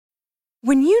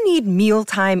When you need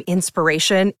mealtime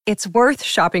inspiration, it's worth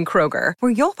shopping Kroger,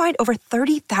 where you'll find over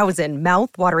 30,000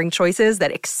 mouth-watering choices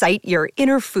that excite your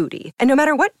inner foodie. And no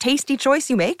matter what tasty choice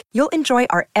you make, you'll enjoy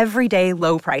our everyday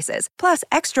low prices, plus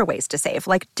extra ways to save,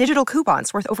 like digital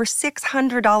coupons worth over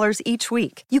 $600 each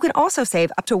week. You can also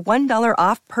save up to $1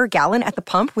 off per gallon at the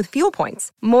pump with fuel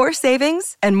points. More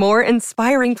savings and more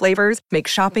inspiring flavors make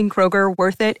shopping Kroger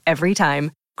worth it every time.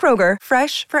 Kroger,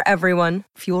 fresh for everyone.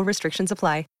 Fuel restrictions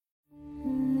apply.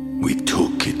 We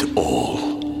took it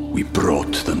all. We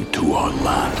brought them to our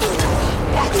land.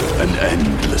 An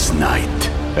endless night,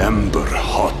 ember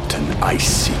hot and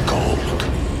icy cold.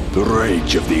 The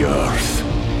rage of the earth.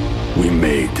 We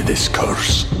made this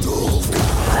curse.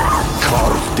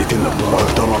 Carved it in the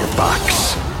blood on our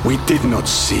backs. We did not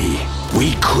see.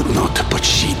 We could not, but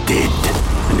she did.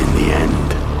 And in the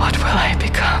end... What will I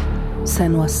become?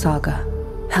 Senua's Saga.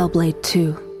 Hellblade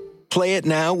 2. Play it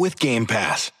now with Game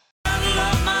Pass.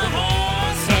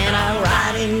 And I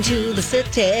ride into the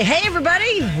city. Hey,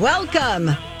 everybody.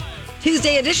 Welcome.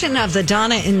 Tuesday edition of the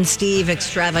Donna and Steve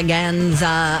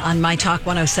extravaganza on My Talk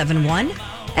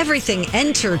 107.1. Everything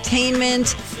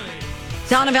Entertainment.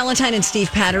 Donna Valentine and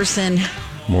Steve Patterson.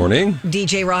 Morning.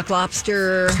 DJ Rock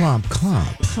Lobster.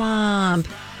 Clomp.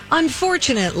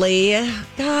 Unfortunately,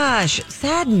 gosh,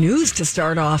 sad news to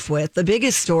start off with. The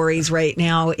biggest stories right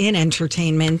now in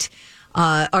entertainment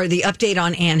are the update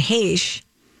on Anne Heche,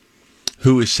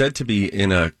 who is said to be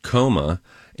in a coma,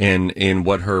 and in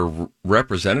what her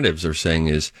representatives are saying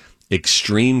is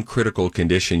extreme critical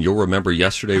condition. You'll remember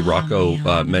yesterday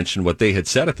Rocco mentioned what they had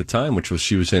said at the time, which was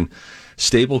she was in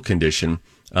stable condition,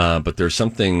 but there's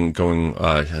something going,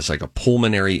 has like a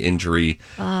pulmonary injury,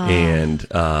 and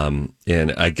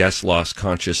I guess lost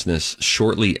consciousness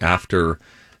shortly after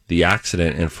the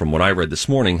accident, and from what I read this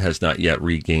morning, has not yet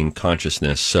regained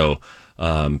consciousness. So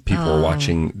people are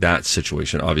watching that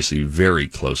situation obviously very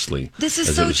closely. This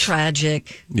is so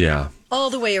tragic. Yeah. All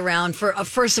the way around. For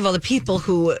first of all, the people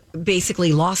who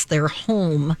basically lost their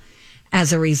home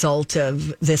as a result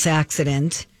of this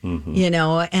accident,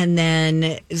 and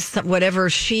then whatever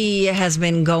she has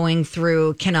been going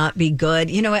through cannot be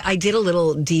good. I did a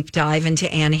little deep dive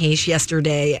into Anne Heche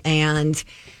yesterday, and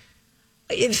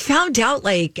it found out,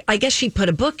 I guess she put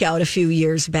a book out a few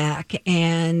years back,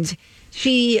 and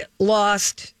she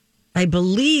lost, I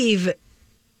believe,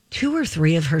 2 or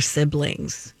 3 of her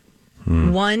siblings.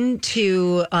 One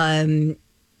to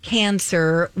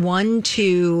cancer, one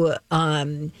to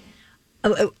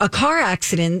a car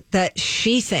accident that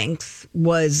she thinks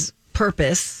was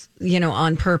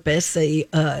on purpose, a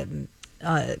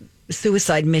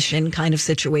suicide mission kind of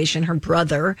situation. Her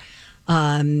brother,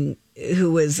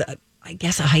 who was I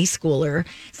guess a high schooler.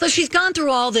 So she's gone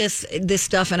through all this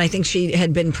stuff, and I think she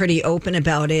had been pretty open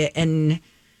about it. And,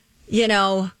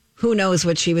 who knows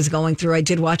what she was going through. I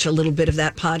did watch a little bit of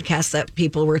that podcast that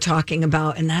people were talking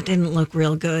about, and that didn't look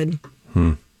real good.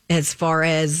 As far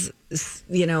as,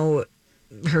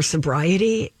 her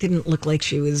sobriety. It didn't look like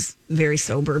she was very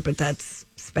sober, but that's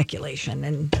speculation,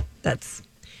 and that's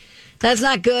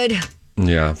not good.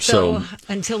 Yeah. So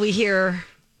until we hear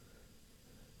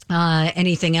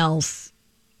anything else,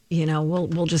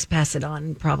 we'll just pass it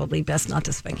on. Probably best not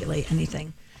to speculate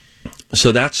anything.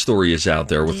 So that story is out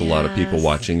there with a lot of people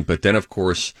watching. But then, of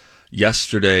course,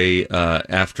 yesterday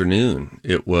afternoon,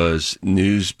 it was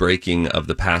news breaking of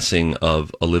the passing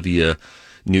of Olivia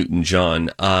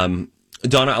Newton-John.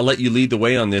 Donna, I'll let you lead the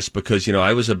way on this because,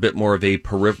 I was a bit more of a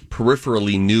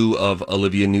peripherally knew of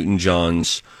Olivia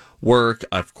Newton-John's work.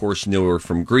 I, of course, knew her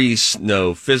from Grease,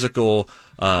 know physical.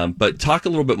 But talk a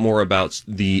little bit more about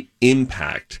the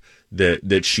impact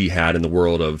that she had in the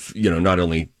world of, not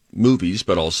only movies,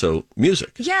 but also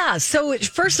music. Yeah. So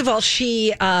first of all,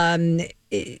 she had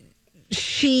a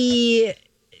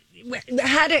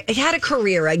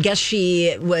career. I guess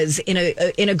she was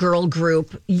in a girl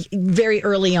group very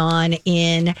early on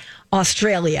in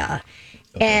Australia,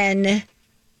 and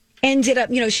ended up,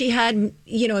 she had,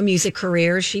 a music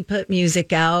career. She put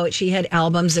music out. She had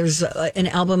albums. There's an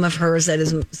album of hers that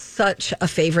is such a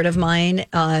favorite of mine.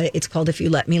 It's called If You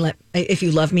Love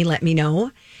Me, Let Me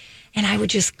Know. And I would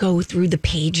just go through the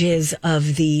pages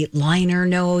of the liner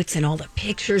notes and all the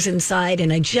pictures inside.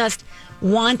 And I just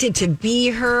wanted to be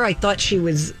her. I thought she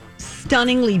was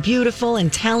stunningly beautiful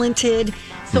and talented.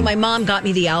 So my mom got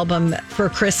me the album for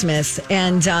Christmas.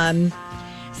 And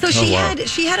so she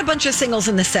had a bunch of singles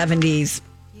in the 70s.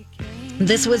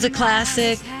 This was a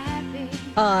classic.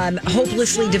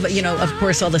 Hopelessly, of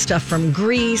course, all the stuff from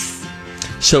Grease.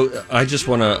 So I just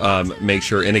want to make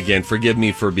sure, and again, forgive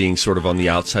me for being sort of on the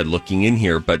outside looking in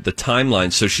here, but the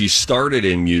timeline, so she started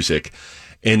in music,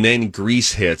 And then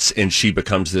Grease hits, and she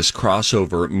becomes this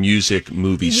crossover music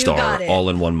movie star all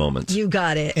in one moment. You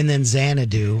got it. And then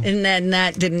Xanadu. And then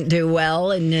that didn't do well.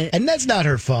 And that's not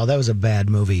her fault. That was a bad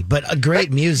movie, but a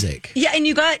great music. Yeah, and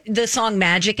you got the song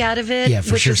Magic out of it, yeah,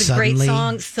 for which sure. is a great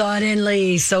song.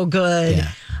 Suddenly, so good.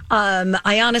 Yeah.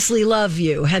 I Honestly Love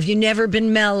You. Have You Never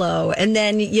Been Mellow? And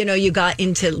then, you got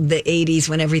into the 80s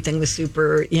when everything was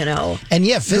super, And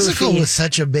yeah, Physical goofy. was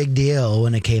such a big deal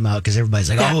when it came out because everybody's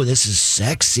like, oh, this is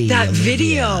sexy. That Olivia.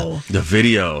 video. The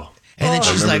video. And then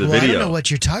she's like, well, I video. don't know what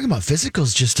you're talking about.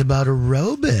 Physical's just about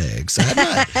aerobics.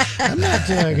 I'm not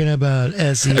talking about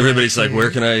SEX. Everybody's like, where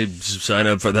can I sign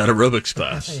up for that aerobics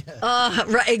class?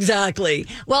 Right, exactly.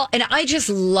 Well, and I just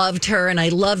loved her, and I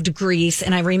loved Grease.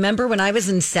 And I remember when I was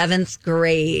in 7th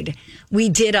grade, we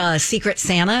did a Secret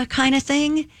Santa kind of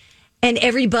thing. And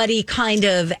everybody kind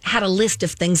of had a list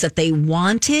of things that they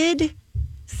wanted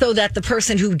so that the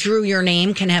person who drew your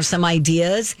name can have some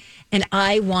ideas. And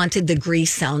I wanted the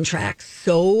Grease soundtrack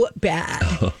so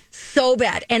bad. So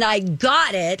bad. And I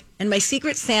got it. And my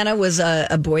Secret Santa was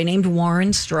a boy named Warren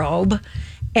Straub.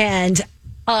 And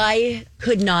I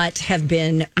could not have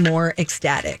been more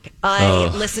ecstatic. I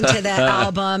listened to that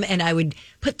album, and I would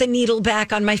put the needle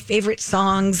back on my favorite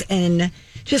songs and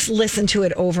just listen to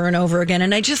it over and over again.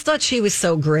 And I just thought she was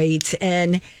so great.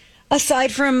 And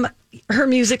aside from her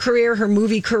music career, her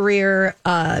movie career,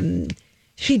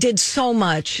 she did so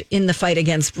much in the fight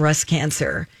against breast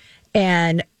cancer.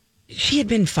 And she had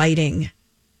been fighting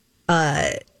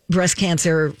breast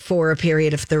cancer for a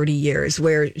period of 30 years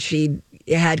where she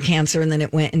had cancer and then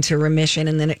it went into remission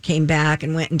and then it came back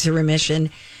and went into remission.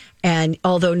 And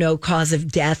although no cause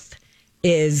of death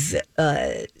is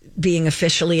being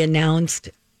officially announced,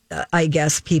 I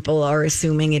guess people are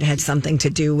assuming it had something to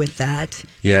do with that.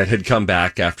 Yeah, it had come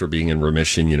back after being in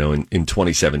remission, in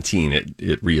 2017.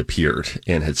 It reappeared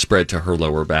and had spread to her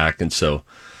lower back. And so,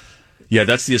 yeah,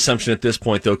 that's the assumption at this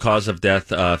point, though. Cause of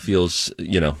death feels,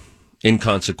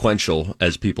 inconsequential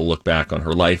as people look back on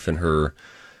her life and her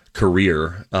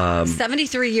career.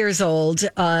 73 years old.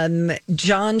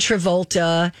 John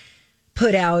Travolta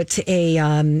put out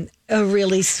a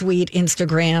really sweet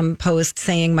Instagram post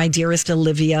saying, "My dearest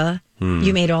Olivia,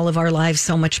 you made all of our lives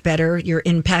so much better. Your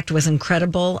impact was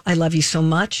incredible. I love you so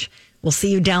much. We'll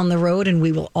see you down the road and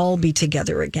we will all be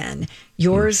together again.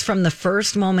 Yours from the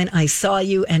first moment I saw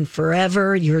you and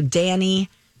forever. You're Danny.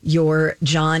 You're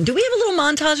John." Do we have a little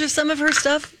montage of some of her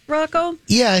stuff, Rocco?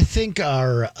 Yeah, I think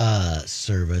our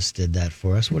service did that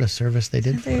for us. What a service they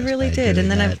did for us. They really did.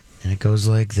 And then and it goes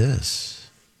like this.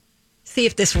 See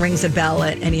if this rings a bell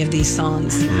at any of these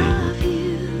songs.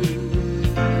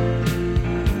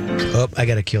 Oh, I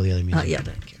got to kill the other music. Oh, yeah,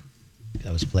 thank you.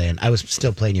 I was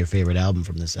still playing your favorite album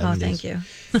from the 70s. Oh, thank you.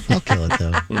 I'll kill it,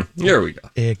 though. Here we go.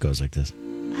 It goes like this.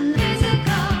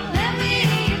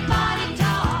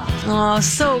 Oh,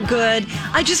 so good.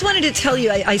 I just wanted to tell you,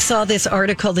 I saw this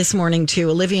article this morning, too.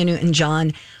 Olivia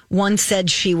Newton-John once said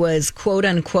she was, quote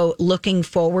unquote, looking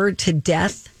forward to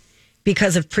death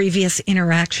because of previous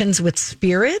interactions with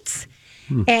spirits.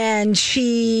 And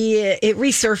it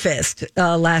resurfaced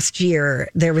last year.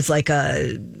 There was like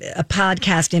a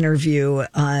podcast interview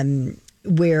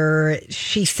where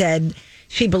she said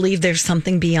she believed there's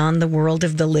something beyond the world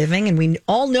of the living. And we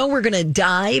all know we're going to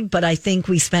die, but I think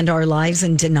we spend our lives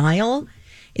in denial.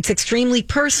 It's extremely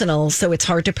personal, so it's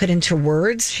hard to put into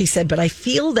words. She said, but I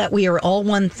feel that we are all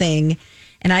one thing.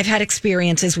 And I've had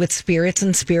experiences with spirits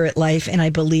and spirit life, and I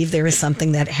believe there is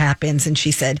something that happens. And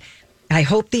she said, I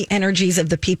hope the energies of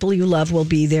the people you love will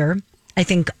be there. I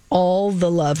think all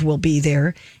the love will be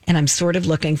there. And I'm sort of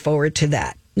looking forward to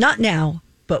that. Not now,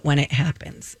 but when it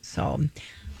happens. So,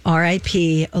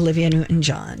 R.I.P. Olivia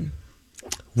Newton-John.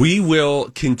 We will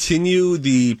continue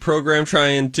the program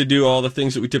trying to do all the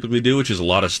things that we typically do, which is a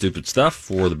lot of stupid stuff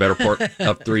for the better part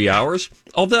of 3 hours.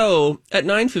 Although, at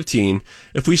 9:15,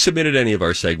 if we submitted any of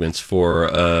our segments for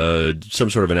some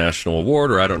sort of a national award,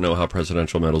 or I don't know how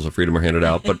Presidential Medals of Freedom are handed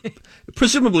out, but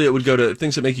presumably it would go to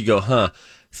things that make you go, huh.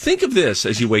 Think of this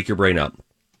as you wake your brain up.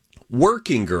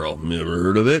 Working Girl, never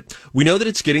heard of it. We know that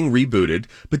it's getting rebooted,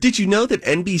 but did you know that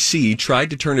NBC tried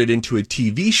to turn it into a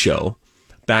TV show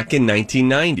back in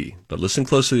 1990? But listen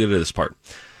closely to this part.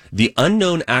 The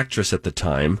unknown actress at the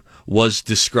time was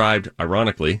described,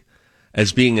 ironically,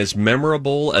 as being as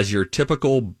memorable as your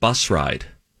typical bus ride.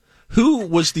 Who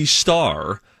was the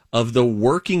star of the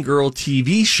Working Girl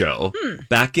TV show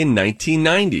back in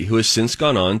 1990, who has since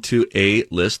gone on to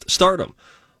A-list stardom?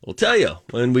 We'll tell you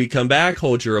when we come back.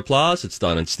 Hold your applause. It's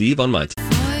Don and Steve on My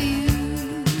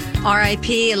Time.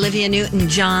 R.I.P. Olivia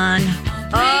Newton-John.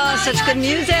 Oh, such good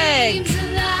music.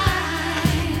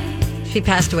 She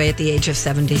passed away at the age of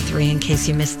 73, in case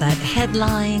you missed that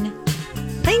headline.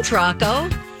 Thanks, Rocco.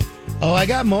 Oh, I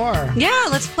got more. Yeah,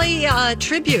 let's play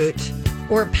tribute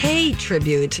or pay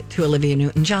tribute to Olivia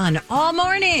Newton-John all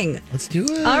morning. Let's do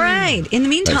it. All right. In the I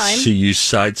meantime, see you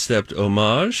sidestepped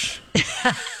homage.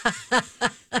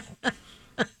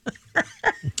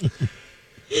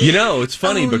 It's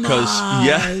funny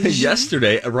because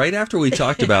yesterday, right after we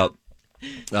talked about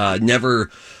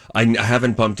I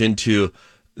haven't bumped into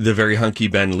the very hunky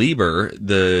Ben Lieber,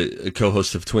 the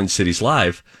co-host of Twin Cities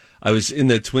Live. I was in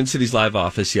the Twin Cities Live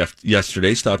office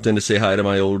yesterday, stopped in to say hi to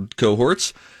my old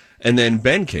cohorts, and then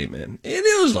Ben came in. And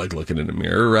it was like looking in a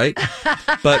mirror, right?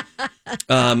 But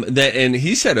and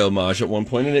he said homage at one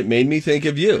point, and it made me think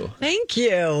of you. thank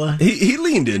you. He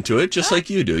leaned into it just like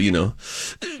you do,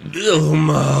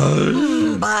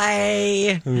 Homage.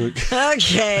 Bye.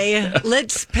 Okay,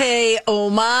 let's pay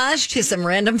homage to some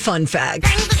random fun facts.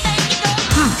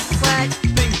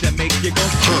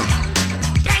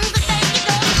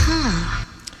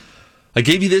 I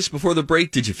gave you this before the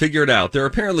break. Did you figure it out? They're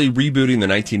apparently rebooting the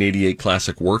 1988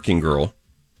 classic Working Girl.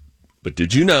 But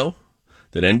did you know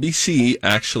that NBC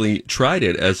actually tried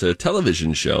it as a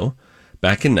television show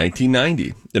back in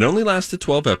 1990? It only lasted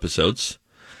 12 episodes,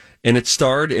 and it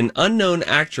starred an unknown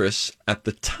actress at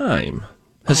the time.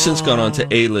 Has since gone on to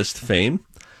A-list fame.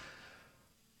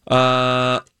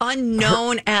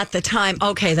 Unknown at the time.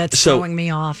 Okay, that's throwing me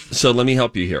off. So let me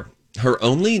help you here. Her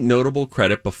only notable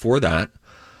credit before that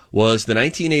was the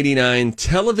 1989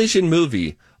 television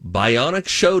movie Bionic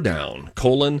Showdown,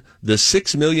 the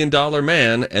 $6 Million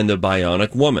Man and the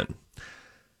Bionic Woman.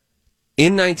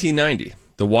 In 1990,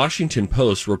 the Washington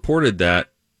Post reported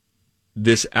that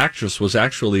this actress was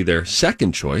actually their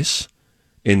second choice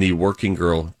in the Working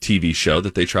Girl TV show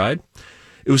that they tried.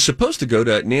 It was supposed to go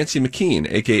to Nancy McKean,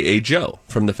 a.k.a. Jo,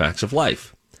 from The Facts of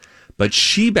Life. But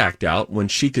she backed out when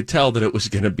she could tell that it was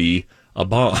going to be a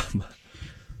bomb.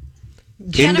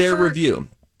 In their review,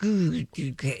 the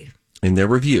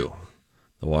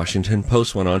Washington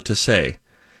Post went on to say,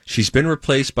 she's been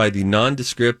replaced by the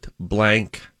nondescript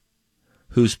blank,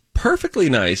 who's perfectly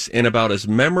nice and about as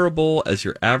memorable as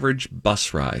your average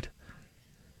bus ride.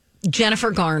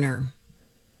 Jennifer Garner.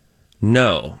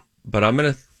 No, but I'm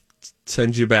going to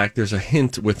send you back. There's a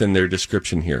hint within their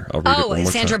description here. I'll read it one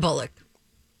more Sandra time. Bullock.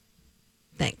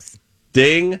 Thanks.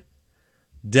 Ding.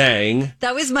 Dang.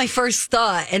 That was my first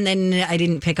thought, and then I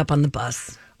didn't pick up on the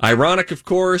bus. Ironic, of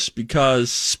course,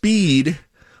 because Speed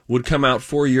would come out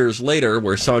 4 years later,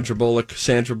 where Sandra Bullock,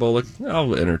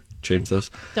 I'll interchange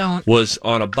those, was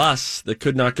on a bus that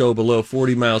could not go below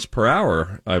 40 miles per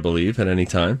hour, I believe, at any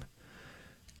time.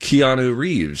 Keanu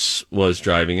Reeves was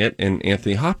driving it, and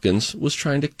Anthony Hopkins was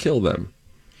trying to kill them.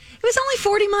 It was only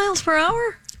 40 miles per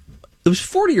hour? It was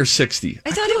 40 or 60.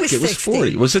 I thought it was 60. It was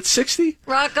 40. Was it 60?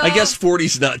 Rocco. I guess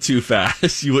 40's not too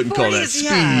fast. You wouldn't call that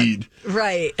speed. Yeah,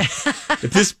 right.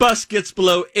 If this bus gets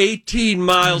below 18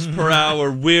 miles per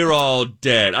hour, we're all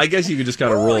dead. I guess you could just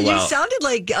kind of roll you out. You sounded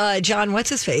like John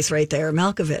What's-His-Face right there,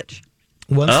 Malkovich.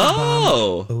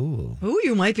 Oh,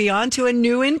 you might be on to a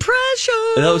new impression.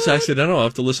 That was accidental. I'll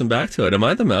have to listen back to it. Am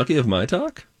I the Malky of my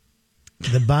talk?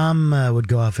 The bomb would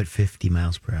go off at 50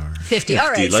 miles per hour. 50.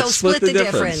 All right, Let's so split the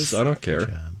difference. I don't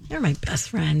care. You're my best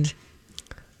friend.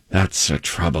 That's a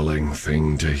troubling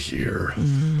thing to hear.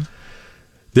 Mm.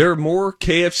 There are more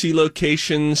KFC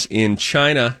locations in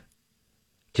China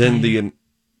than the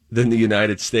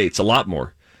United States. A lot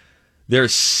more.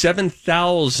 There's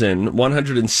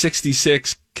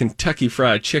 7,166 Kentucky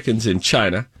Fried Chickens in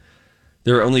China.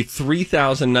 There are only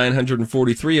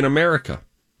 3,943 in America.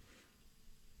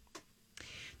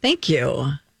 Thank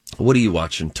you. What are you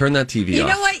watching? Turn that TV off. You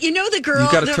know what? You know the girl,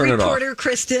 the reporter,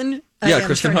 Kristen? Yeah,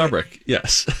 Kristen Harbrick.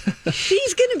 Yes.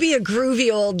 She's going to be a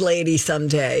groovy old lady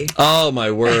someday. Oh,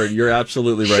 my word. You're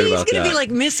absolutely right about that. She's going to be like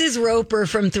Mrs. Roper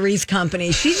from Three's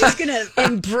Company. She's just going to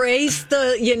embrace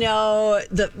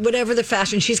the whatever the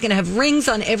fashion. She's going to have rings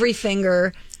on every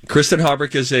finger. Kristen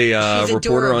Harbrick is a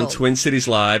reporter on Twin Cities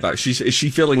Live. Is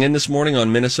she filling in this morning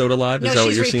on Minnesota Live? Is that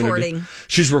what you're seeing her do?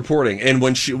 She's reporting. And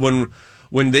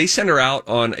when they send her out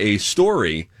on a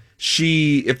story,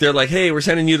 if they're like, hey, we're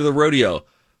sending you to the rodeo,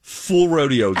 full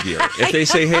rodeo gear. If they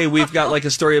say, hey, we've got like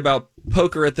a story about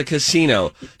poker at the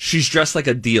casino, she's dressed like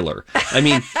a dealer. I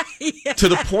mean, to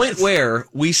the point where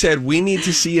we said, we need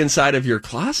to see inside of your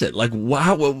closet. Like,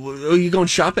 wow, are you going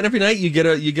shopping every night? You get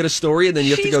a story and then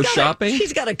you have to go shopping?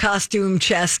 She's got a costume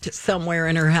chest somewhere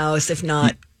in her house, if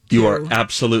not. You are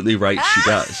absolutely right. She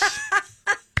does.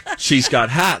 She's got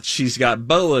hats. She's got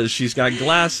boas. She's got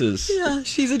glasses. Yeah,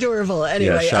 she's adorable.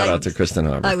 Anyway, shout out to Kristen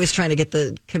Harbrick. I was trying to get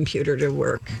the computer to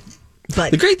work.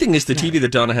 But the great thing is the TV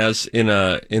that Donna has in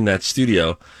that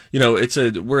studio. We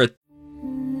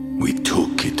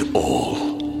took it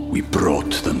all. We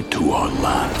brought them to our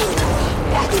land.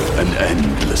 An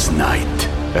endless night,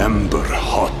 ember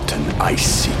hot and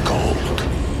icy cold.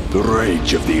 The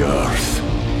rage of the earth.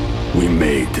 We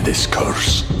made this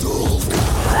curse.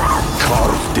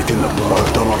 Carved it in the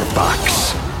blood on our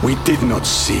backs. We did not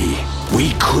see.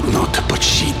 We could not, but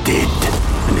she did.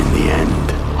 And in the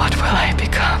end, What will I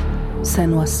become?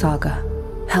 Senua's Saga.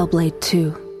 Hellblade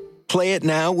 2. Play it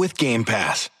now with Game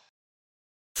Pass.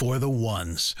 For the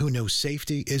ones who know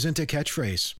safety isn't a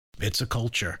catchphrase, it's a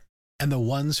culture. And the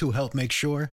ones who help make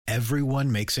sure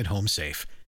everyone makes it home safe.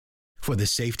 For the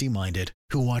safety-minded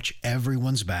who watch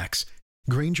everyone's backs,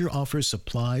 Grainger offers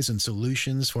supplies and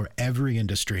solutions for every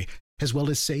industry, as well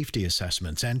as safety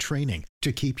assessments and training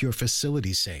to keep your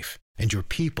facilities safe and your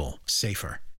people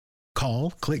safer.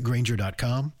 Call,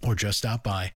 clickgrainger.com, or just stop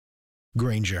by.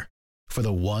 Grainger, for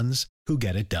the ones who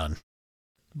get it done.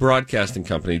 broadcasting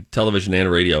company, television and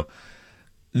radio.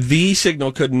 The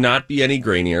signal could not be any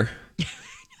grainier.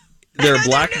 There are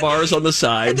black bars on the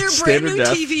side. And they're brand new def.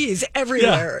 TVs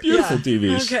everywhere. Yeah, beautiful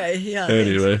TVs. Okay, yeah.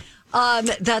 Anyway.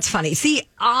 That's funny. See,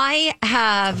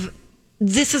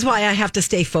 this is why I have to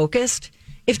stay focused.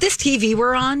 If this TV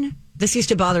were on, this used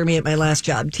to bother me at my last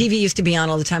job. TV used to be on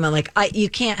all the time. I'm like, you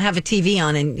can't have a TV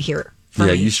on in here. Yeah,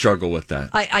 me. you struggle with that.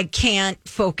 I can't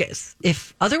focus.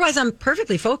 Otherwise, I'm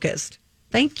perfectly focused.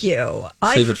 Thank you.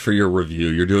 Save it for your review.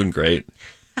 You're doing great.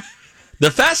 The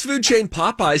fast food chain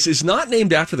Popeyes is not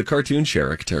named after the cartoon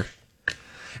character.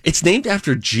 It's named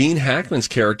after Gene Hackman's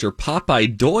character,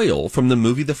 Popeye Doyle, from the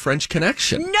movie The French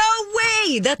Connection. No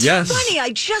way! That's funny.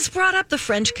 I just brought up The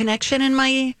French Connection in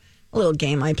my little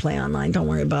game I play online. Don't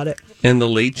worry about it. And the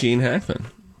late Gene Hackman.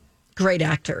 Great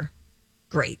actor.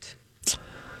 Great.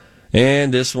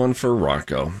 And this one for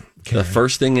Rocco. Okay. The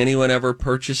first thing anyone ever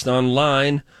purchased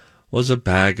online was a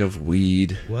bag of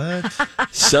weed. What?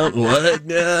 What?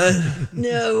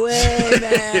 No way,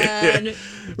 man.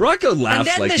 Rocco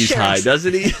laughs like he's high,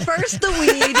 doesn't he? First the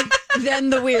weed, then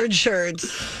the weird shirts.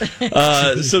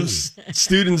 Some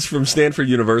students from Stanford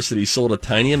University sold a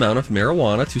tiny amount of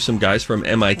marijuana to some guys from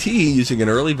MIT using an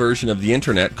early version of the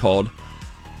internet called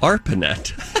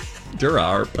ARPANET. Dura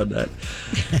ARPANET.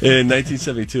 In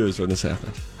 1972 is when this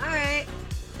happened. All right.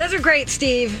 Those are great,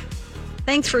 Steve.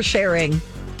 Thanks for sharing.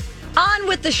 On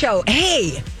with the show.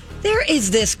 Hey, there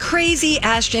is this crazy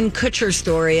Ashton Kutcher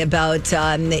story about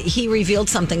he revealed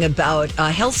something about a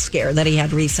health scare that he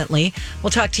had recently.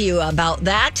 We'll talk to you about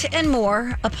that and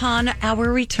more upon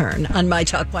our return on My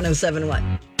Talk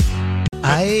 107.1.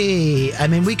 I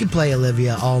mean, we could play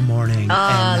Olivia all morning and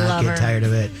not get tired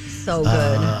of it. So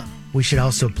good. We should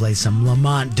also play some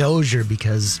Lamont Dozier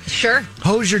because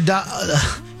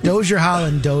Dozier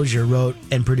Holland Dozier wrote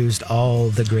and produced all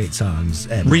the great songs.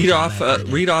 Read off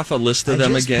a list of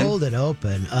them again. I just pulled it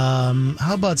open.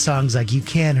 How about songs like "You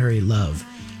Can't Hurry Love"?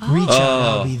 Reach out,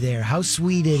 I'll be there. How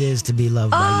sweet it is to be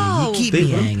loved by you. You keep me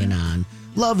hanging on.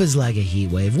 Love is like a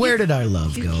heat wave. Where did our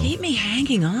love go? Keep me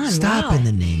hanging on. Stop in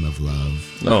the name of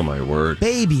love. Oh my word.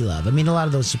 Baby love. I mean, a lot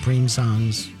of those Supreme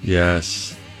songs.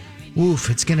 Yes. Oof,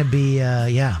 it's gonna be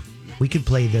we could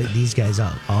play these guys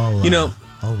all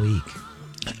week.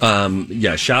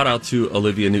 Shout out to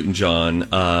Olivia Newton-John.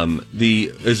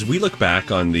 As we look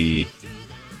back on you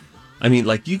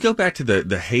go back to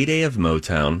the heyday of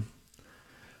Motown,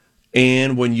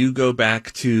 and when you go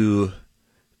back to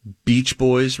Beach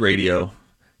Boys radio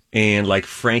and like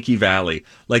Frankie Valli,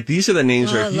 like these are the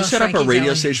names where if you set up a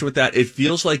radio station with that, it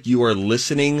feels like you are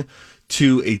listening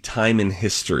to a time in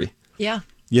history. Yeah.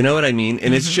 You know what I mean?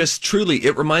 And it's just truly,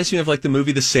 it reminds me of like the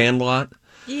movie The Sandlot.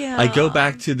 Yeah. I go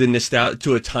back to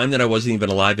to a time that I wasn't even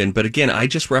alive in. But again, I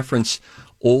just reference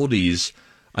oldies.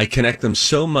 I connect them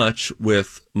so much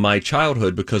with my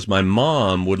childhood because my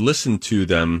mom would listen to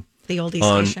them the oldie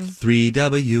on station.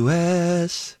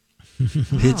 3WS,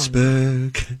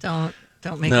 Pittsburgh.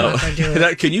 Don't make Rocco do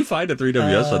it. Can you find a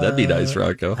 3WS? That'd be nice,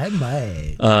 Rocco. I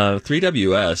might.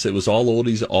 3WS, it was all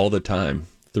oldies all the time.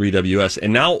 3WS.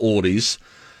 And now oldies,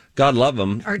 God love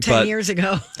them. Or 10 years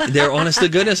ago. They're honest to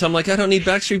goodness. I'm like, I don't need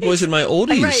Backstreet Boys in my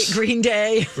oldies. Right, Green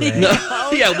Day. Right. No,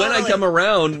 when I come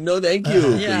around, no thank you,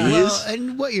 please. Well,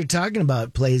 and what you're talking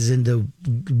about plays into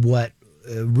what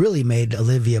really made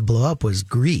Olivia blow up was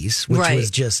Grease, which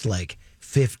was just like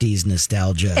 50s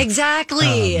nostalgia.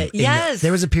 Exactly. Yes.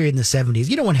 There was a period in the 70s,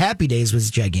 when Happy Days was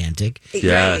gigantic.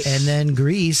 Yes. And then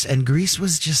Grease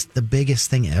was just the biggest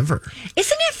thing ever.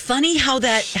 Isn't it funny how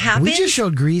that happened? We just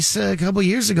showed Grease a couple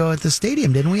years ago at the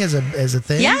stadium, didn't we, as a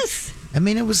thing? Yes. I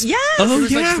mean, it was... Yes. Oh, was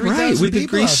yeah, like right. We did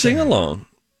people Grease out sing there. along.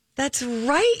 That's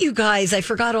right, you guys. I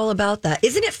forgot all about that.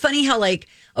 Isn't it funny how, like,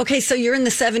 okay, so you're in the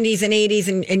 70s and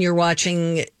 80s and you're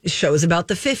watching shows about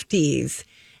the 50s.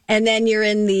 And then you're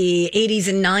in the 80s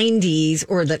and 90s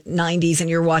or the 90s and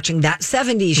you're watching that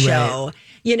 70s show. Right.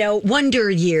 You know, Wonder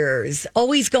Years,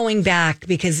 always going back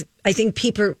because I think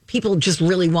people just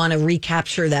really want to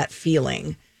recapture that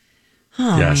feeling.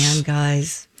 Oh, man,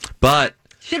 guys. But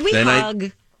should we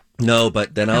hug?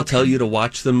 But then I'll tell you to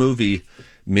watch the movie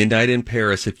Midnight in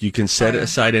Paris if you can set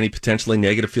aside any potentially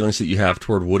negative feelings that you have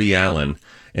toward Woody Allen,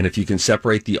 and if you can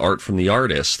separate the art from the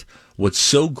artist. What's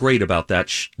so great about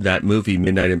that movie,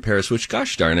 Midnight in Paris, which,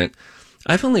 gosh darn it,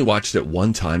 I've only watched it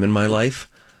one time in my life.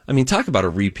 I mean, talk about a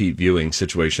repeat viewing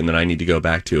situation that I need to go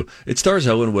back to. It stars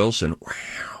Owen Wilson.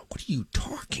 Wow, what are you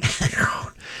talking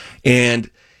about?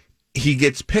 And he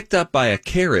gets picked up by a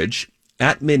carriage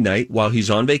at midnight while he's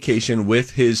on vacation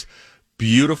with his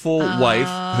beautiful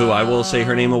wife, who I will say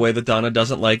her name away that Donna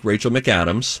doesn't like, Rachel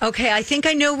McAdams. Okay, I think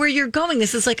I know where you're going.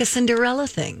 This is like a Cinderella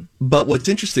thing. But what's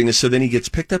interesting is, so then he gets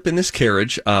picked up in this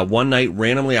carriage one night,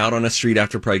 randomly out on a street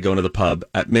after probably going to the pub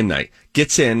at midnight.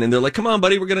 Gets in, and they're like, come on,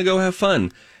 buddy, we're going to go have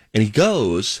fun. And he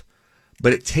goes,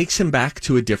 but it takes him back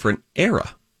to a different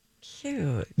era.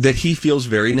 Cute. That he feels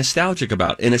very nostalgic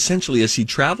about. And essentially, as he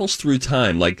travels through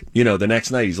time, like, you know, the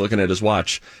next night he's looking at his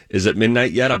watch. Is it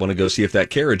midnight yet? I want to go see if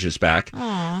that carriage is back.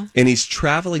 Aww. And he's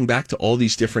traveling back to all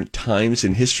these different times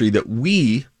in history that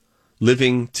we,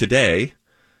 living today,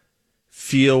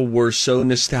 feel were so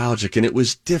nostalgic. And it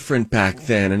was different back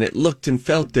then. And it looked and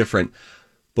felt different.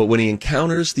 But when he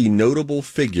encounters the notable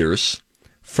figures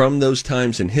from those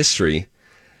times in history,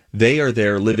 they are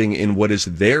there living in what is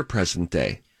their present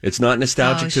day. It's not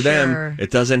nostalgic to them. It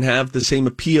doesn't have the same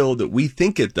appeal that we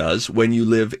think it does when you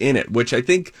live in it, which I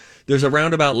think there's a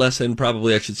roundabout lesson.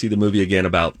 Probably I should see the movie again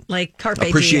about like Carpe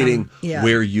appreciating Diem.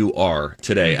 where you are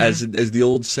today. Mm-hmm. As the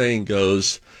old saying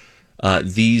goes,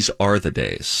 these are the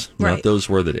days. Right. Not those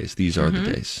were the days. These are the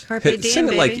days. Carpe Diem, sing it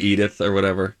baby. like Edith or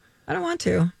whatever. I don't want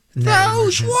to.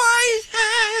 Those wise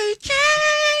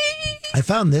I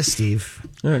found this, Steve.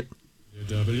 All right.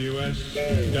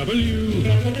 WSW.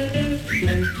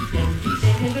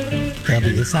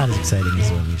 It's not as exciting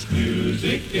as what we used to.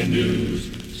 Music and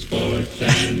news, sports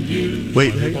and news.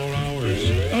 Wait, 24 hours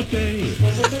a day.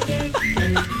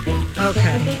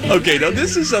 Okay, now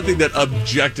this is something that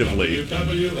objectively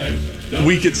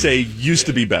we could say used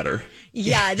to be better.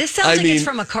 Yeah, this sounds like it's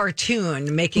from a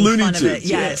cartoon making Looney fun of it. Tunes,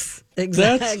 Yes,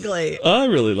 exactly. I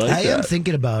really like that. I am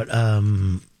thinking about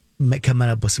coming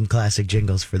up with some classic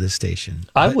jingles for this station.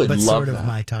 I would but love sort of that.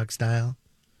 my talk style.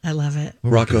 I love it.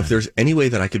 Rocco, if there's any way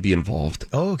that I could be involved,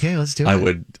 okay, let's do it. I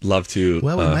would love to.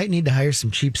 Well, we might need to hire some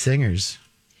cheap singers.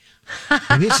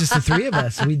 Maybe it's just the three of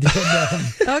us. We did.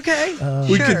 Okay,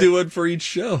 we could do one for each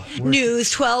show.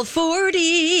 News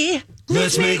 1240.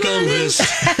 Let's make a list.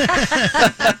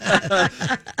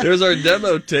 There's our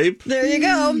demo tape. There you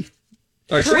go.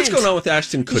 All right, so what's going on with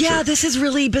Ashton Kutcher? Yeah, this is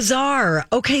really bizarre.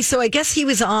 Okay, so I guess he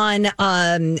was on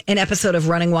an episode of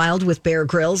Running Wild with Bear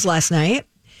Grylls last night.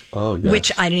 Oh, yes.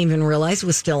 Which I didn't even realize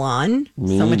was still on.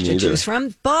 So much to choose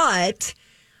from. But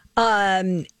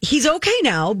he's okay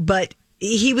now, but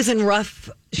he was in rough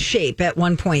shape at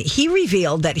one point. He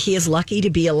revealed that he is lucky to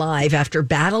be alive after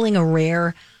battling a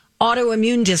rare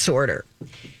autoimmune disorder.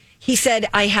 He said,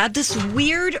 I had this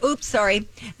weird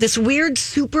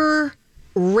super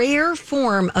rare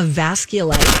form of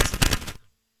vasculitis.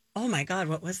 Oh my God,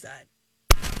 what was that?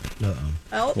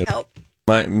 Uh-oh. Help.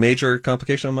 My major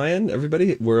complication on my end,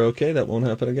 everybody, we're okay? That won't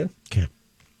happen again? Okay.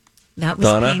 That was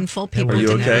Donna, painful. People are you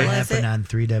didn't okay? realize it.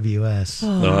 Happened on 3WS.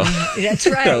 Oh, that's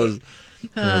right. That was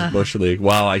Bush League.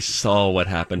 Wow, I saw what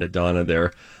happened to Donna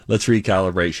there. Let's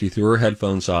recalibrate. She threw her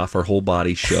headphones off. Her whole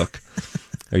body shook.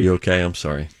 Are you okay? I'm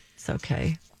sorry. It's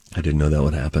okay. I didn't know that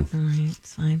would happen. All right,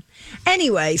 it's fine.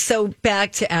 Anyway, so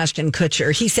back to Ashton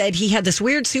Kutcher. He said he had this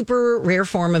weird, super rare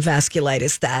form of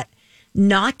vasculitis that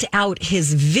knocked out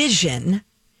his vision.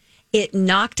 It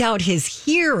knocked out his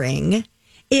hearing.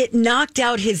 It knocked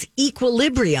out his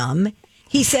equilibrium.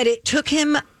 He said it took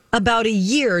him about a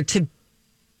year to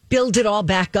build it all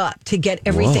back up, to get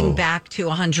everything back to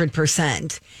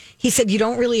 100%. He said you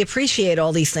don't really appreciate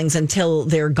all these things until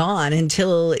they're gone,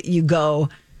 until you go,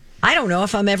 I don't know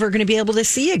if I'm ever going to be able to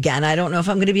see again. I don't know if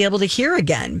I'm going to be able to hear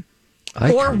again.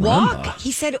 Or walk.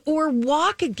 He said, or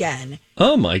walk again.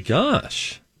 Oh, my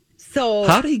gosh. So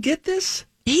how did he get this?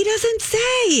 He doesn't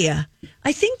say.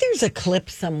 I think there's a clip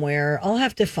somewhere. I'll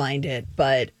have to find it,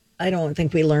 but I don't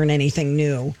think we learn anything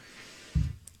new.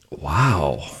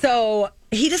 Wow. So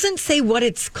he doesn't say what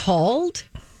it's called.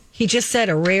 He just said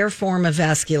a rare form of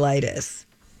vasculitis.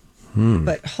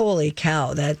 But holy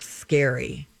cow, that's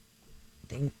scary.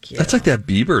 Thank you. That's like that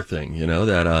Bieber thing,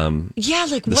 that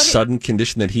like the sudden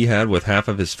condition that he had with half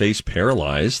of his face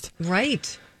paralyzed.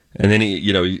 Right. And then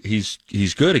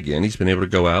he's good again. He's been able to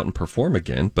go out and perform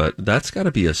again, but that's got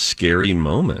to be a scary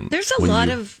moment. There's a lot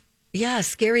of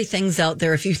scary things out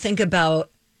there. If you think about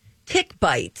tick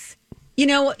bites,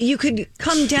 you could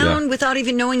come down without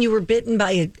even knowing you were bitten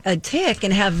by a tick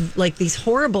and have like these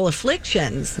horrible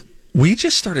afflictions. We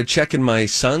just started checking my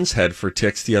son's head for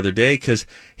ticks the other day because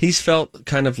he's felt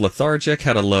kind of lethargic,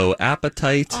 had a low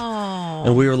appetite. Oh.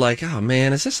 And we were like, oh,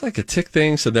 man, is this like a tick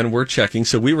thing? So then we're checking.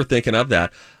 So we were thinking of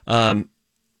that.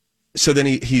 So then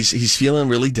he's feeling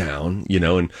really down,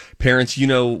 and parents,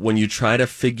 when you try to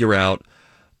figure out,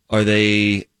 do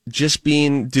they just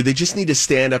need to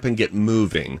stand up and get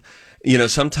moving?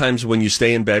 Sometimes when you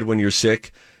stay in bed when you're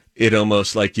sick, it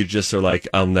almost like you just are like,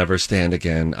 I'll never stand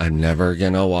again. I'm never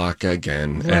going to walk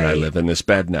again. Right. And I live in this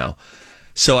bed now.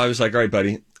 So I was like, all right,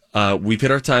 buddy, we've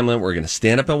hit our time limit. We're going to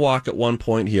stand up and walk at one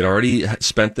point. He had already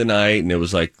spent the night and it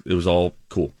was all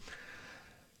cool.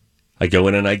 I go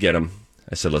in and I get him.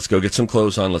 I said, let's go get some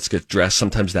clothes on. Let's get dressed.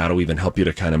 Sometimes that'll even help you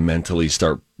to kind of mentally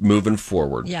start moving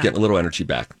forward, getting a little energy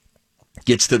back.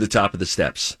 Gets to the top of the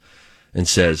steps and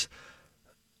says,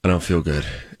 I don't feel good.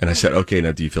 And I said, okay,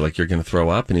 now do you feel like you're going to throw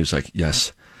up? And he was like,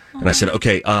 yes. And I said,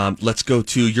 okay, let's go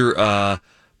to your,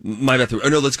 my bathroom. Oh,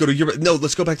 no, let's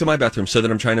go back to my bathroom. So that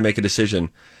I'm trying to make a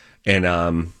decision. And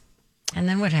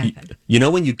then what happened?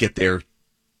 When you get there,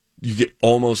 you get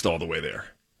almost all the way there.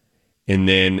 And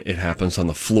then it happens on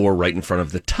the floor right in front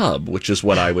of the tub, which is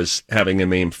what I was having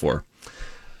him aim for.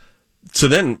 So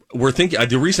then we're thinking,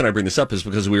 the reason I bring this up is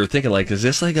because we were thinking, like, is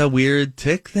this like a weird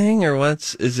tick thing or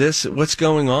what's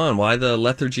going on? Why the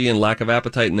lethargy and lack of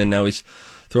appetite? And then now he's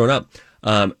thrown up.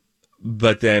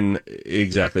 But then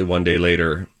exactly one day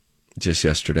later, just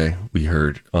yesterday, we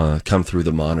heard come through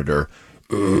the monitor.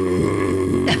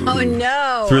 Oh,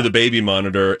 no. Through the baby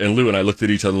monitor. And Lou and I looked at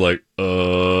each other like,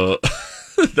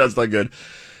 that's not good.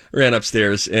 Ran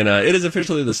upstairs, and it is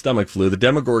officially the stomach flu. The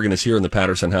Demogorgon is here in the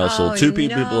Patterson household. 2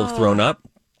 people have thrown up.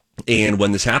 And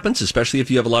when this happens, especially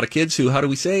if you have a lot of kids who, how do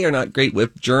we say, are not great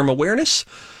with germ awareness,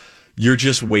 you're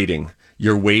just waiting.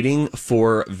 You're waiting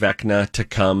for Vecna to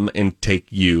come and take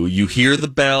you. You hear the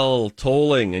bell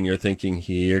tolling, and you're thinking,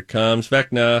 here comes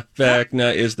Vecna.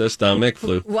 Vecna is the stomach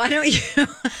flu. Why don't you?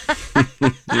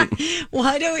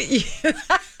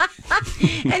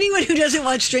 Anyone who doesn't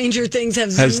watch Stranger Things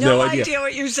has no idea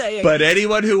what you're saying. But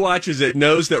anyone who watches it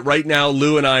knows that right now,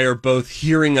 Lou and I are both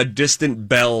hearing a distant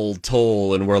bell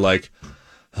toll, and we're like,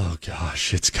 oh,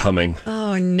 gosh, it's coming.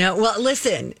 Oh, no. Well,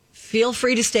 listen, feel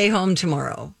free to stay home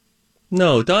tomorrow.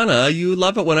 No, Donna, you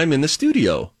love it when I'm in the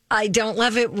studio. I don't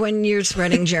love it when you're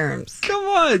spreading germs. Come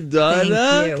on, Donna.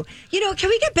 Thank you. Can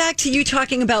we get back to you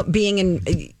talking about being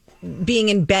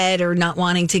in bed or not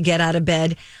wanting to get out of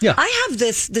bed? Yeah. I have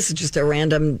this is just a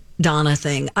random Donna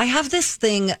thing. I have this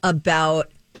thing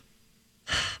about,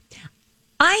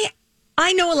 I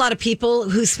know a lot of people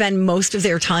who spend most of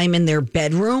their time in their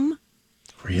bedroom.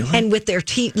 Really? And with their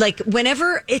teeth, like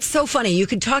whenever, it's so funny. You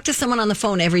could talk to someone on the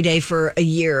phone every day for a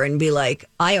year and be like,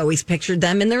 I always pictured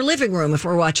them in their living room if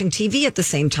we're watching TV at the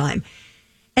same time.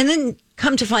 And then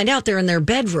come to find out they're in their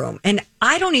bedroom. And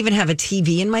I don't even have a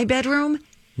TV in my bedroom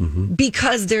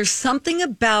because there's something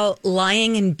about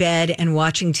lying in bed and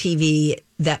watching TV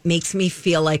that makes me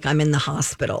feel like I'm in the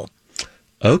hospital.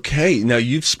 Okay. Now,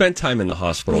 you've spent time in the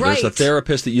hospital. Right. There's a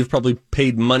therapist that you've probably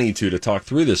paid money to talk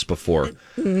through this before.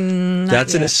 Well,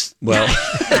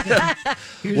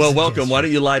 welcome. Why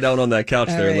don't you lie down on that couch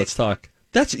there and let's talk.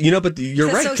 But you're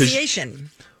right.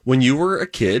 Association. When you were a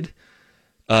kid,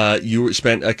 you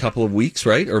spent a couple of weeks,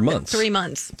 right? Or months? 3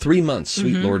 months. 3 months.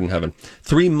 Sweet Lord in heaven.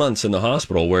 3 months in the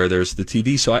hospital where there's the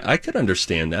TV. So I could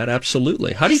understand that.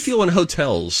 Absolutely. How do you feel in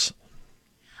hotels?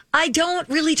 I don't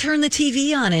really turn the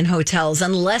TV on in hotels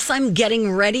unless I'm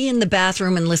getting ready in the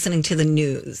bathroom and listening to the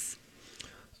news.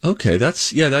 Okay,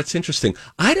 that's interesting.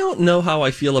 I don't know how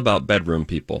I feel about bedroom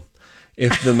people.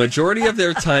 If the majority of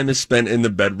their time is spent in the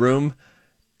bedroom,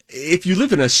 if you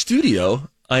live in a studio,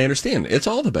 I understand. It's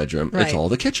all the bedroom. Right. It's all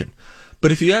the kitchen.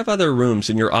 But if you have other rooms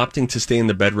and you're opting to stay in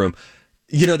the bedroom,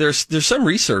 there's some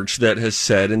research that has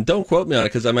said, and don't quote me on it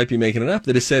because I might be making it up,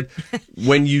 that has said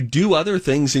when you do other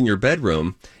things in your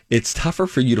bedroom, it's tougher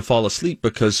for you to fall asleep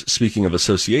because, speaking of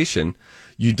association,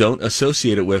 you don't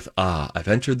associate it with, I've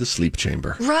entered the sleep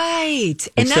chamber. Right.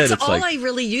 And Instead, that's all I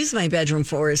really use my bedroom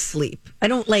for is sleep. I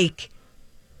don't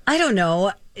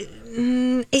know.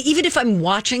 Even if I'm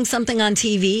watching something on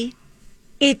TV,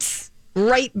 it's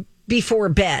right before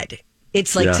bed.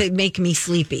 It's like to make me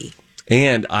sleepy.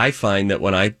 And I find that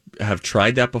when I have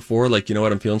tried that before, like, you know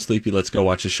what, I'm feeling sleepy, let's go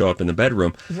watch a show up in the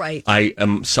bedroom. Right. I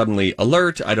am suddenly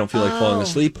alert. I don't feel like falling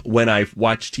asleep. When I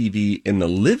watch TV in the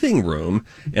living room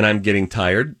and I'm getting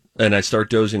tired and I start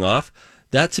dozing off,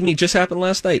 that to me just happened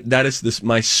last night. That is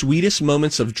my sweetest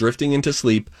moments of drifting into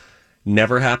sleep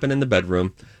never happen in the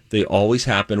bedroom. They always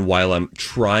happen while I'm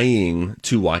trying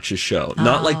to watch a show.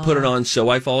 Not like put it on so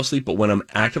I fall asleep, but when I'm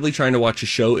actively trying to watch a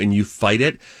show and you fight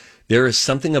it, there is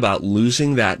something about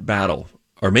losing that battle,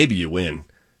 or maybe you win,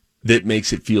 that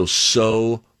makes it feel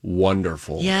so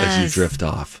wonderful as you drift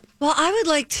off. Well, I would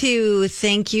like to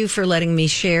thank you for letting me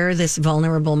share this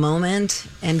vulnerable moment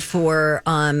and for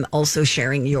also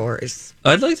sharing yours.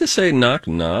 I'd like to say knock,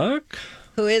 knock.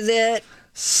 Who is it?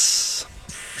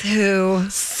 Who?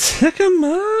 Sick 'em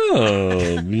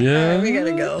up. Yeah. All right, we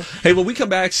gotta go. Hey, when we come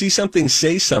back, see something,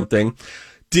 say something.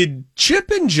 Did Chip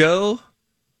and Jo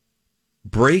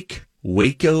break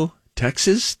Waco,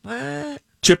 Texas? What?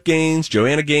 Chip Gaines,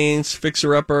 Joanna Gaines,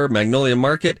 Fixer Upper, Magnolia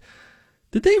Market.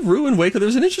 Did they ruin Waco? There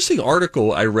was an interesting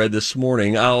article I read this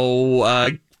morning.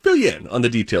 I'll fill you in on the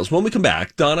details when we come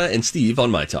back. Donna and Steve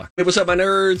on My Talk. Hey, what's up, my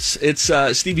nerds? It's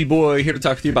Stevie Boy here to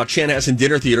talk with you about Chanhassen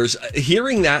Dinner Theaters.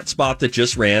 Hearing that spot that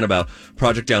just ran about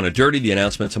Project Down and Dirty, the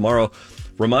announcement tomorrow,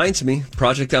 reminds me,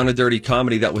 Project Down and Dirty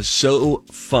comedy, that was so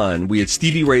fun. We had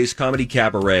Stevie Ray's Comedy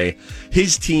Cabaret.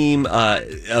 His team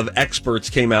of experts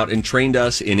came out and trained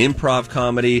us in improv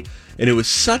comedy, and it was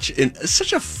such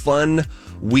a fun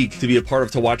week to be a part of,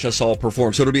 to watch us all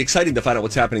perform. So it'll be exciting to find out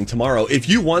what's happening tomorrow. If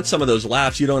you want some of those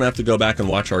laughs, you don't have to go back and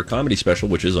watch our comedy special,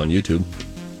 which is on YouTube.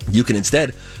 You can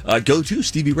instead go to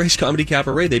Stevie Ray's Comedy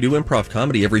Cabaret. They do improv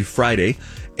comedy every Friday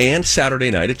and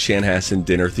Saturday night at Chanhassen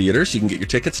Dinner Theaters. You can get your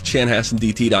tickets at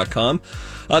chanhassendt.com.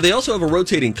 They also have a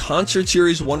rotating concert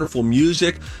series, wonderful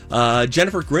music.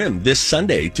 Jennifer Grimm this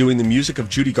Sunday doing the music of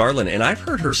Judy Garland. And I've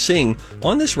heard her sing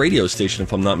on this radio station,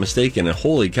 if I'm not mistaken. And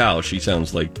holy cow, she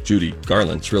sounds like Judy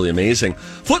Garland. It's really amazing.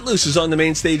 Footloose is on the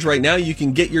main stage right now. You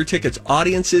can get your tickets.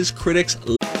 Audiences, critics.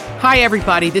 Hi,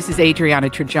 everybody. This is Adriana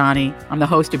Trajani. I'm the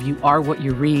host of You Are What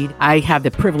You Read. I have the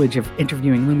privilege of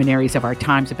interviewing luminaries of our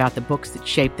times about the books that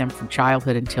shaped them from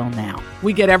childhood until now.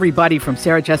 We get everybody from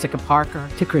Sarah Jessica Parker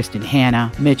to Kristen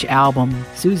Hanna, Mitch Albom,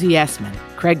 Susie Essman,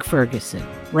 Craig Ferguson,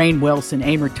 Rainn Wilson,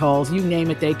 Amor Tolls, you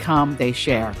name it, they come, they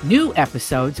share. New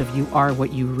episodes of You Are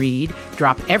What You Read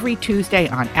drop every Tuesday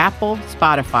on Apple,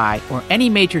 Spotify, or any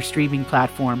major streaming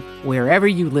platform wherever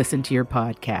you listen to your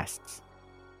podcasts.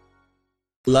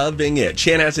 Loving it.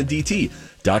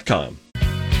 ChanhassenDT.com.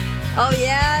 Oh,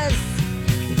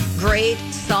 yes. Great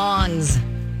songs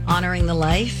honoring the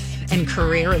life and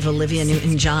career of Olivia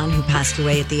Newton-John, who passed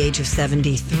away at the age of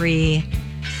 73.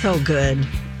 So good.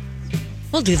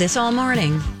 We'll do this all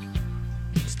morning.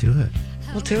 Let's do it.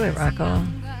 We'll do it, Rocco.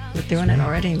 We're doing it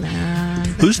already, man.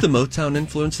 Who's the Motown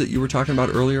influence that you were talking about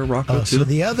earlier, Rocco? So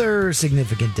the other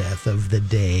significant death of the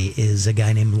day is a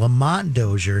guy named Lamont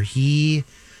Dozier. He,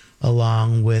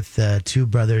 along with two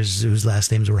brothers whose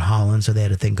last names were Holland, so they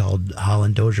had a thing called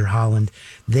Holland, Dozier Holland.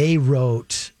 They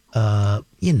wrote, all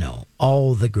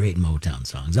the great Motown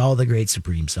songs, all the great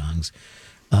Supreme songs.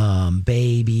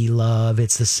 Baby Love,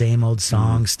 It's the Same Old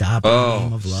Song, Stop in the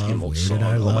Name of Love, Where Did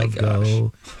Our Love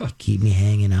Go, Keep Me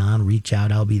Hanging On, Reach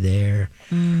Out, I'll Be There.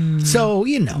 So,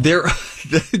 There,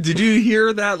 did you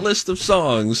hear that list of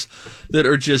songs that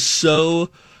are just so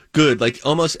good? Like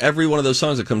almost every one of those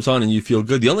songs that comes on and you feel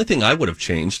good. The only thing I would have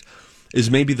changed is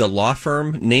maybe the law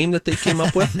firm name that they came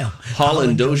up with. No,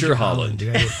 Holland, Dozier, Holland.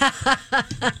 Right?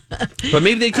 But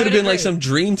maybe they could have been like some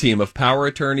dream team of power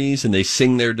attorneys and they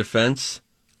sing their defense.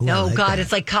 Ooh, Oh, like God, that.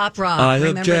 it's like Cop Rock. I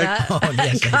Remember object. that? Oh,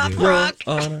 yes, I Cop do. Rock.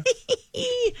 Honor.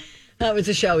 That was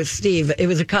a show with Steve. It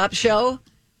was a cop show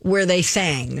where they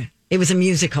sang. It was a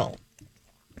musical.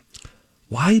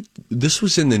 Why? This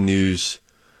was in the news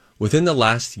within the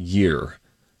last year.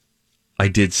 I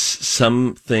did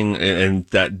something, and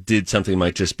that did something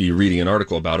might just be reading an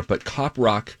article about it, but Cop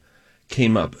Rock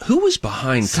came up. Who was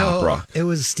behind Cop Rock? It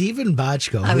was Stephen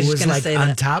Bochco, I was who just was gonna like say on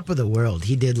that. top of the world.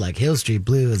 He did like Hill Street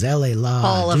Blues, L.A. Law,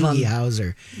 All of Doogie them.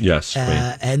 Howser. Yes.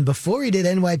 right. And before he did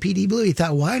NYPD Blue, he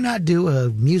thought, why not do a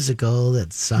musical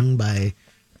that's sung by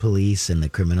police and the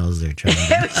criminals they're trying to...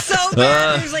 It was so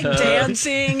bad. There's like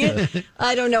dancing.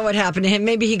 I don't know what happened to him.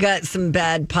 Maybe he got some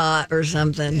bad pot or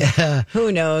something.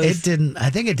 Who knows? It didn't, I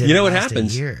think it didn't You know what last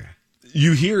happens? a year.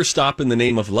 You hear "Stop in the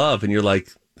Name of Love" and you're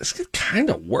like, this could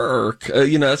kind of work.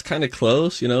 That's kind of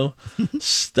close,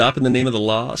 Stop in the name of the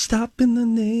law. Stop in the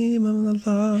name of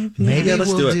the law. Maybe yeah,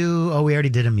 let's we'll do it. we already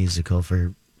did a musical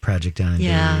for Project Down and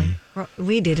yeah, Dirty.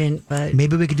 we didn't, but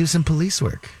Maybe we could do some police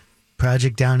work.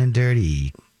 Project Down and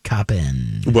Dirty. cop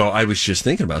in. Well, I was just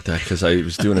thinking about that because I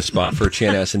was doing a spot for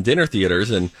Chanhassen Dinner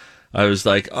Theaters, and I was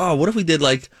like, oh, what if we did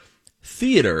like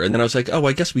theater? And then I was like, oh,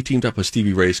 I guess we teamed up with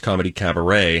Stevie Ray's Comedy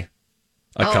Cabaret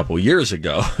a couple years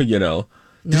ago, you know.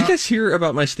 Did you guys hear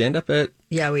about my stand-up at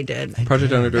Yeah, we did.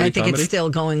 Project Under Dirty I think Comedy? it's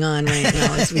still going on right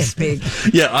now as we speak.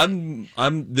 Yeah, I'm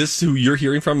this who you're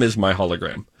hearing from is my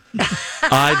hologram.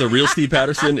 The real Steve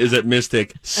Patterson, is at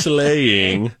Mystic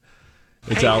slaying.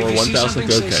 It's our 1,000th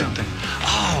okay.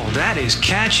 Oh, that is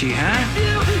catchy, huh?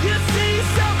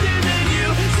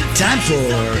 Time for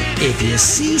If You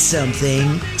See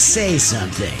Something, Say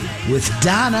Something with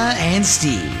Donna and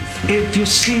Steve. If you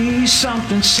see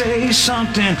something, say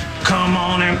something. Come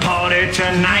on and party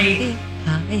tonight.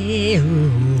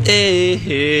 Hey,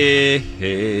 hey,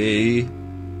 hey.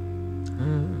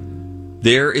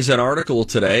 There is an article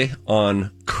today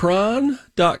on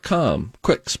Chron.com.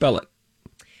 Quick, spell it.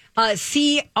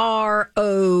 CROHNN.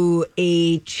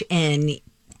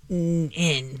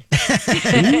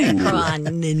 Chron.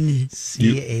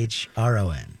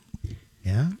 CHRON.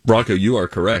 Yeah. Rocco, you are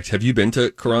correct. Have you been to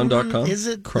Chron.com? Is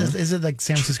it like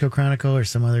San Francisco Chronicle or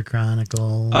some other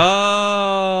chronicle? Oh.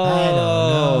 I don't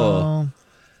know.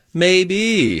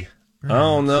 Maybe. Right. I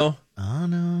don't know. Oh,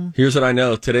 no. Here's what I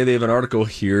know. Today they have an article.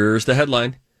 Here's the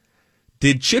headline.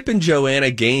 Did Chip and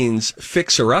Joanna Gaines'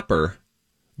 fixer-upper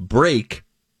break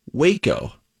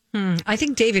Waco? I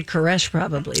think David Koresh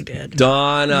probably did.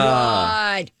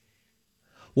 Donna. What?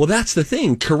 Well, that's the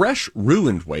thing. Koresh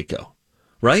ruined Waco,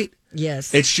 right?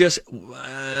 Yes. It's just,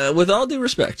 with all due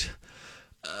respect,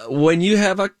 when you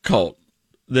have a cult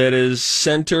that is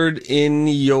centered in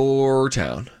your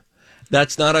town,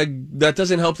 that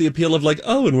doesn't help the appeal of like,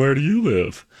 oh, and where do you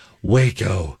live?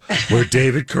 Waco, where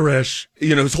David Koresh,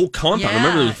 his whole compound. Yeah.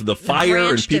 Remember the fire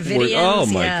and people were, oh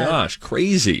my gosh,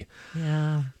 crazy.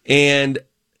 Yeah. And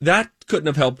that couldn't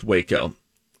have helped Waco.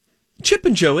 Chip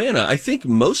and Joanna, I think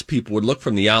most people would look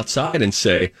from the outside and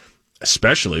say,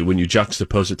 especially when you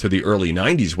juxtapose it to the early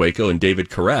 90s Waco and David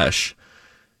Koresh,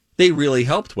 they really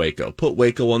helped Waco, put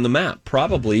Waco on the map,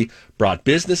 probably brought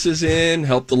businesses in,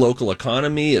 helped the local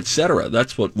economy, etc.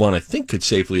 That's what one, I think, could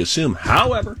safely assume.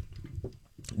 However,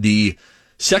 the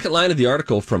second line of the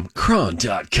article from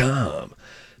Chron.com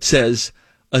says,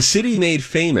 a city made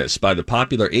famous by the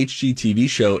popular HGTV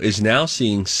show is now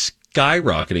seeing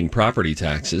skyrocketing property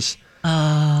taxes.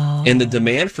 Oh. And the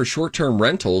demand for short-term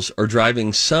rentals are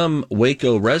driving some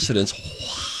Waco residents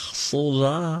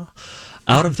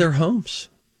out of their homes.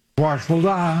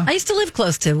 I used to live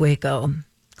close to Waco.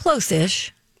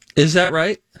 Close-ish. Is that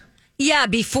right? Yeah,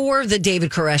 before the David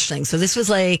Koresh thing. So this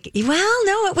was like, well,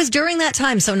 no, it was during that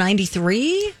time. So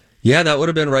 93? Yeah, that would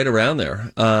have been right around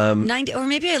there. 90, or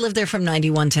maybe I lived there from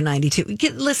 91 to 92.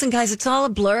 Listen, guys, it's all a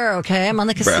blur, okay? I'm on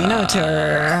the casino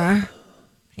tour.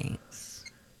 Thanks.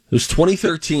 It was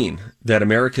 2013 that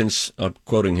Americans, I'm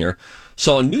quoting here,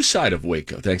 saw a new side of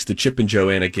Waco. Thanks to Chip and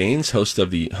Joanna Gaines, host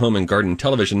of the Home and Garden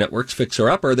Television Network's Fixer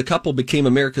Upper, the couple became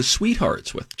America's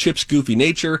sweethearts with Chip's goofy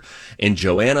nature and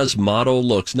Joanna's model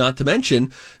looks, not to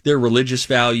mention their religious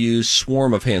values,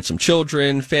 swarm of handsome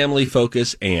children, family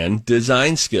focus, and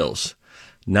design skills.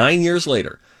 9 years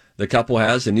later, the couple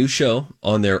has a new show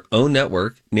on their own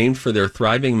network named for their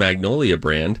thriving Magnolia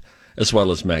brand, as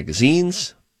well as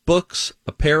magazines, books,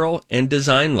 apparel, and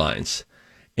design lines.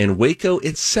 And Waco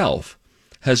itself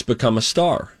has become a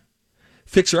star.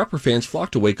 Fixer-upper fans flock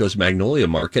to Waco's Magnolia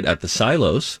Market at the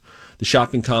Silos, the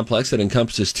shopping complex that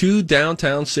encompasses 2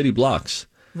 downtown city blocks.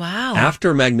 Wow.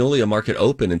 After Magnolia Market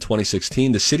opened in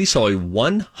 2016, the city saw a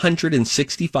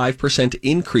 165%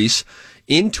 increase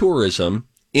in tourism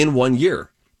in 1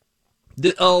 year.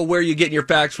 Where are you getting your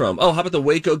facts from? Oh, how about the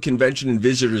Waco Convention and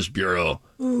Visitors Bureau?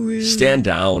 Oh, really? Stand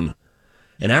down.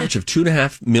 An average of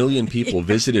 2.5 million people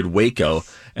visited Waco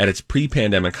at its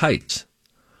pre-pandemic heights.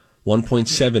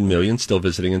 1.7 million still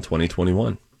visiting in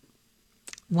 2021.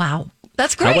 Wow.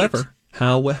 That's great.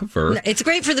 However, it's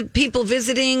great for the people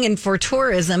visiting and for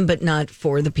tourism, but not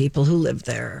for the people who live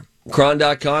there.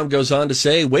 Chron.com goes on to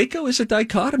say, Waco is a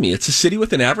dichotomy. It's a city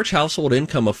with an average household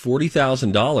income of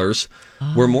 $40,000,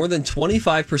 where more than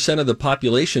 25% of the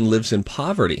population lives in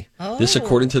poverty. This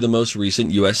according to the most recent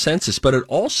U.S. Census. But it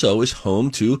also is home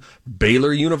to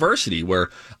Baylor University, where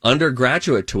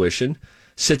undergraduate tuition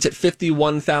sits at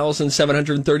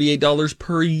 $51,738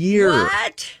 per year.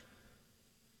 What?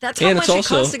 That's how much it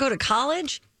costs to go to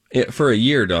college? For a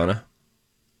year, Donna.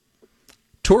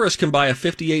 Tourists can buy a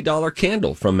 $58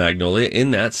 candle from Magnolia in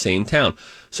that same town.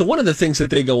 So one of the things that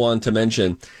they go on to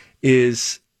mention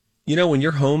is, when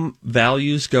your home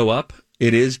values go up,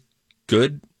 it is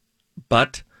good,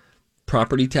 but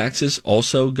property taxes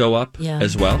also go up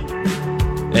as well.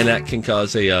 and that can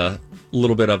cause a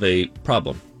little bit of a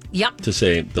problem. Yep. To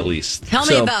say the least. Tell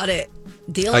me about it.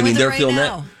 Dealing with it right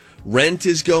now. That. Rent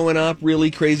is going up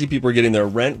really crazy. People are getting their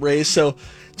rent raised. So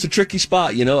it's a tricky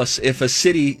spot. You know, if a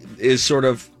city is sort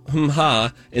of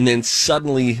and then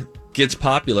suddenly gets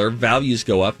popular, values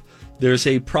go up, there's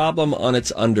a problem on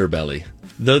its underbelly.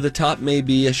 Though the top may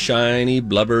be a shiny,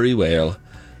 blubbery whale,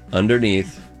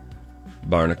 underneath,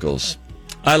 barnacles.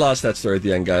 I lost that story at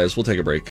the end, guys. We'll take a break.